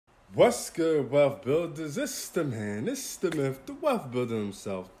What's good, wealth builders? It's the man, it's the myth, the wealth builder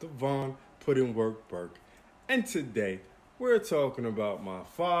himself, Devon, put in work, Burke. And today, we're talking about my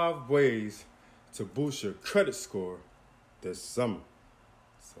 5 ways to boost your credit score this summer.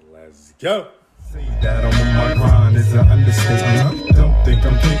 So let's go. Say that I'm on my grind is an understatement. Don't think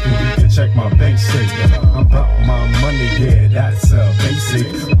I'm thinking you can check my bank statement. I'm about my money, yeah, that's a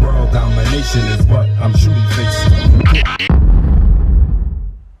basic. World domination is what I'm truly facing.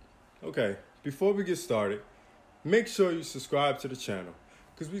 Okay, before we get started, make sure you subscribe to the channel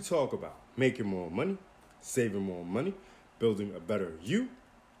because we talk about making more money, saving more money, building a better you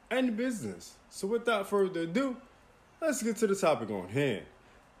and business. So without further ado, let's get to the topic on hand.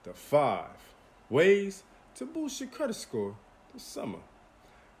 The 5 ways to boost your credit score this summer.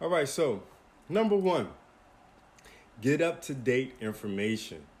 All right, so number 1, get up-to-date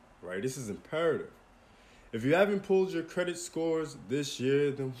information, right? This is imperative. If you haven't pulled your credit scores this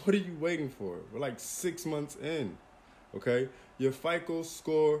year, then what are you waiting for? We're like 6 months in, okay? Your FICO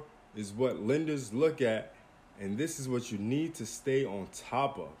score is what lenders look at, and this is what you need to stay on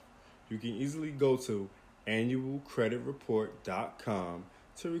top of. You can easily go to annualcreditreport.com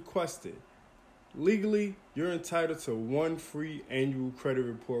to request it. Legally, you're entitled to 1 free annual credit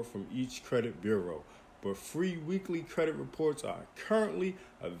report from each credit bureau, but free weekly credit reports are currently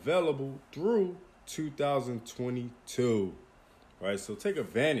available through 2022, right? So take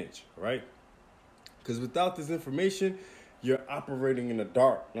advantage, right? Because without this information, you're operating in the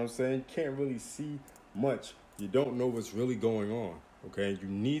dark. You know what I'm saying? You can't really see much. You don't know what's really going on, okay? You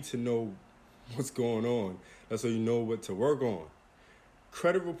need to know what's going on. That's so you know what to work on.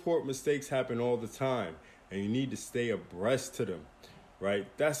 Credit report mistakes happen all the time, and you need to stay abreast to them, right?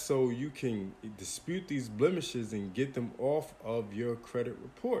 That's so you can dispute these blemishes and get them off of your credit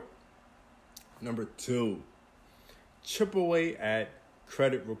report. Number 2, chip away at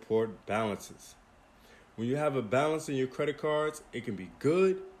credit report balances. When you have a balance in your credit cards, it can be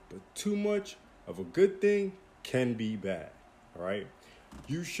good, but too much of a good thing can be bad, all right?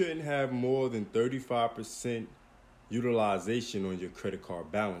 You shouldn't have more than 35% utilization on your credit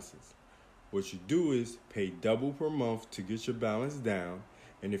card balances. What you do is pay double per month to get your balance down,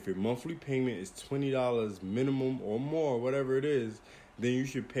 and if your monthly payment is $20 minimum or more, whatever it is, then you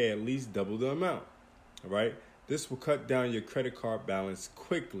should pay at least double the amount, all right? This will cut down your credit card balance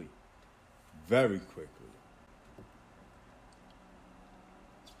quickly, very quickly.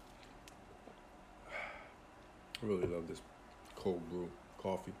 I really love this cold brew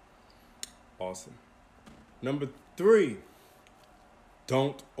coffee. Awesome. Number 3,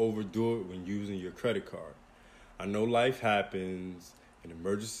 don't overdo it when using your credit card. I know life happens, and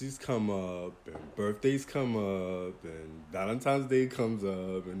emergencies come up, and birthdays come up, and Valentine's Day comes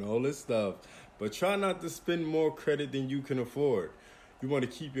up, and all this stuff. But try not to spend more credit than you can afford. You want to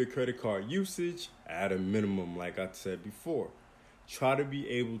keep your credit card usage at a minimum, like I said before. Try to be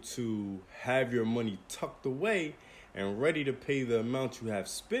able to have your money tucked away and ready to pay the amount you have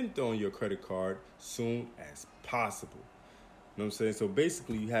spent on your credit card soon as possible. You know what I'm saying? So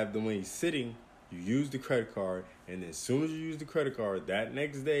basically, you have the money sitting, you use the credit card, and as soon as you use the credit card, that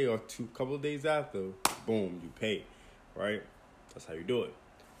next day or couple of days after, boom, you pay, right? That's how you do it.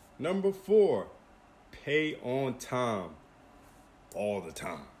 Number 4, pay on time, all the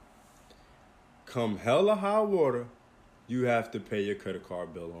time. Come hell or high water, you have to pay your credit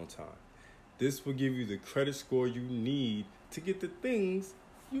card bill on time. This will give you the credit score you need to get the things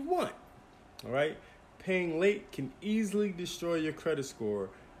you want, all right? Paying late can easily destroy your credit score,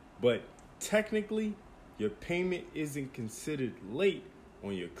 but technically, your payment isn't considered late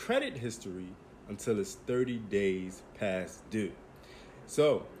on your credit history until it's 30 days past due.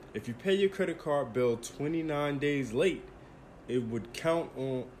 So, if you pay your credit card bill 29 days late, it would count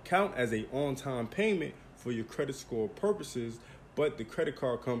as a on-time payment for your credit score purposes, but the credit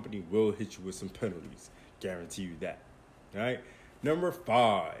card company will hit you with some penalties. Guarantee you that. All right? Number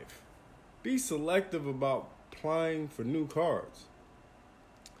 5, be selective about applying for new cards.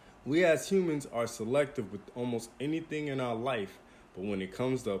 We as humans are selective with almost anything in our life, but when it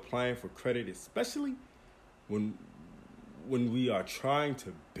comes to applying for credit, especially when we are trying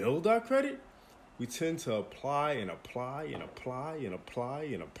to build our credit, we tend to apply and apply and apply and apply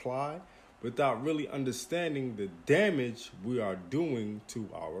and apply without really understanding the damage we are doing to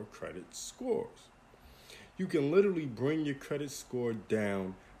our credit scores. You can literally bring your credit score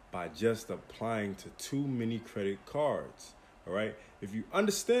down by just applying to too many credit cards, all right? If you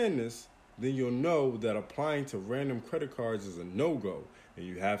understand this, then you'll know that applying to random credit cards is a no-go, and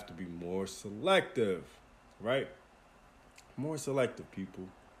you have to be more selective, right? More selective, people,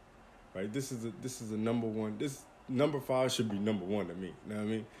 right? This is a number one. This number 5 should be number 1 to me. You know what I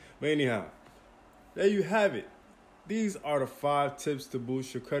mean? But anyhow, there you have it. These are the 5 tips to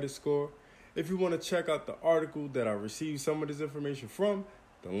boost your credit score. If you want to check out the article that I received some of this information from,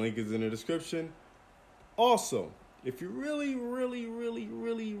 the link is in the description. Also, if you're really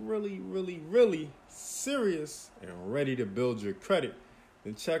serious and ready to build your credit,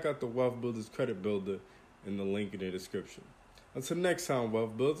 then check out the Wealth Builders Credit Builder in the link in the description. Until next time,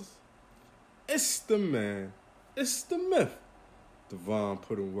 Wealth Builders, it's the man, it's the myth, Devon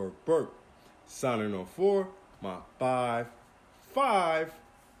Puddingwork Burke, signing off for my 5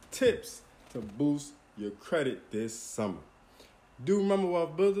 tips to boost your credit this summer. Do remember,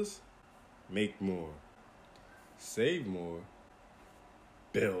 Wealth Builders, make more, save more,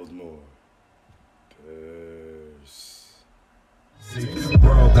 build more. Peace.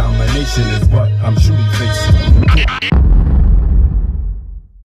 World domination is what I'm truly facing.